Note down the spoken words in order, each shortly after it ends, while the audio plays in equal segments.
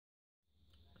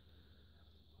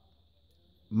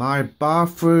My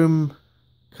bathroom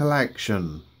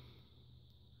collection.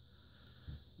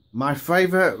 My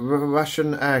favourite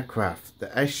Russian aircraft, the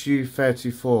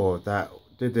Su-34 that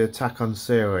did the attack on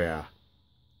Syria.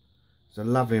 It's a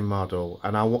lovely model,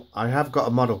 and I have got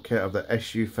a model kit of the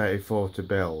Su-34 to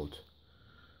build.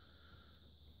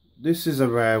 This is a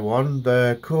rare one,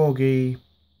 the Corgi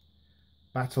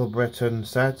Battle Britain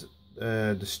set,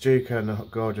 the Stuka and the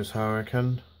gorgeous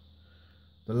Hurricane,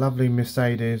 the lovely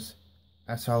Mercedes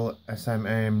SL SM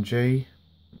AMG,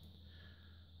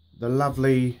 the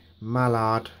lovely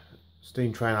Mallard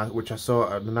steam train which I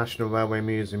saw at the National Railway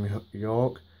Museum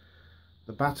York,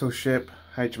 the battleship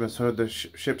HMS Hood, the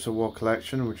Ships of War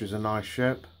collection, which is a nice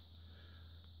ship,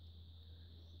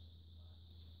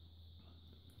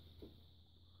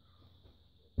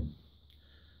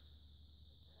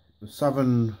 the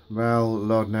Southern Rail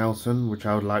Lord Nelson, which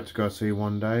I would like to go see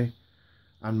one day,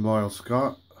 and Royal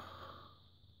Scot.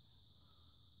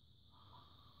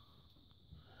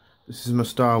 This is my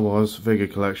Star Wars figure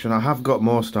collection. I have got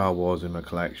more Star Wars in my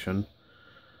collection.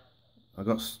 I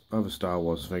got other Star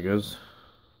Wars figures.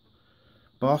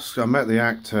 Bosk, I met the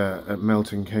actor at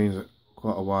Milton Keynes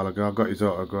quite a while ago. I've got his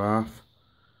autograph.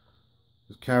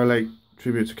 There's Carrie Lake,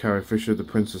 tribute to Carrie Fisher, the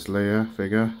Princess Leia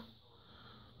figure.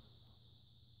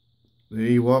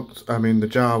 The Ewoks, the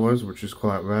Jawas, which is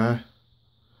quite rare.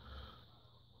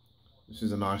 This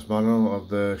is a nice model of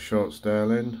the Short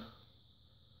Sterling.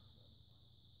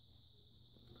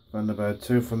 Thunderbird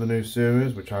 2 from the new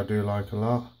series, which I do like a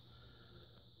lot.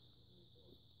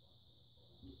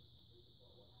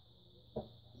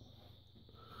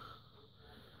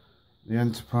 The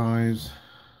Enterprise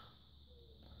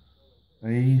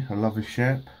E, a lovely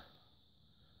ship,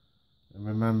 in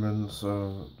remembrance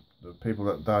of the people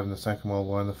that died in the Second World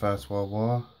War and the First World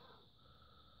War.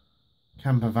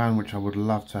 Camper van, which I would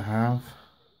love to have.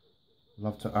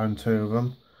 Love to own 2 of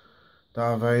them.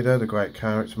 Darth Vader, the great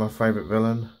character, my favourite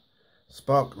villain.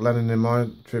 Spock, Leonard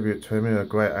Nimoy, tribute to him, a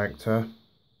great actor.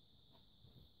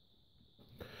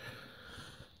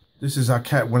 This is I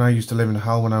kept when I used to live in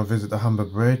Hull, when I visit the Humber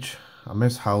Bridge. I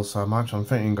miss Hull so much, I'm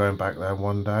thinking going back there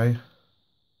one day.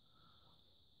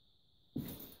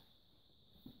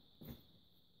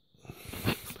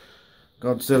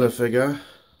 Godzilla figure,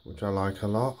 which I like a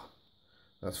lot.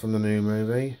 That's from the new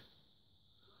movie.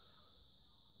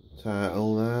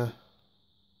 Turtle there.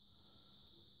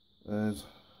 There's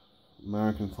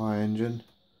American Fire Engine.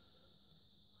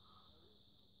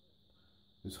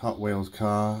 This Hot Wheels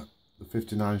car, the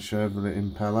 59 Chevrolet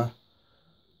Impala.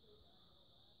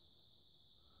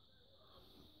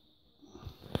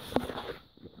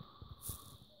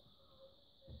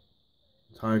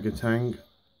 Tiger tank,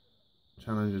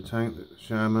 Challenger tank,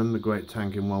 Sherman, the great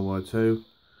tank in World War II.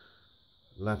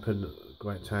 Leopard,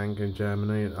 great tank in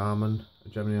Germany,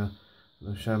 Germany,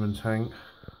 the Sherman tank.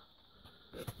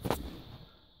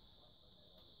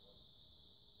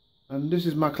 And this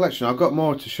is my collection. I've got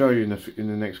more to show you in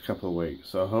the next couple of weeks,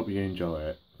 so I hope you enjoy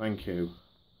it. Thank you.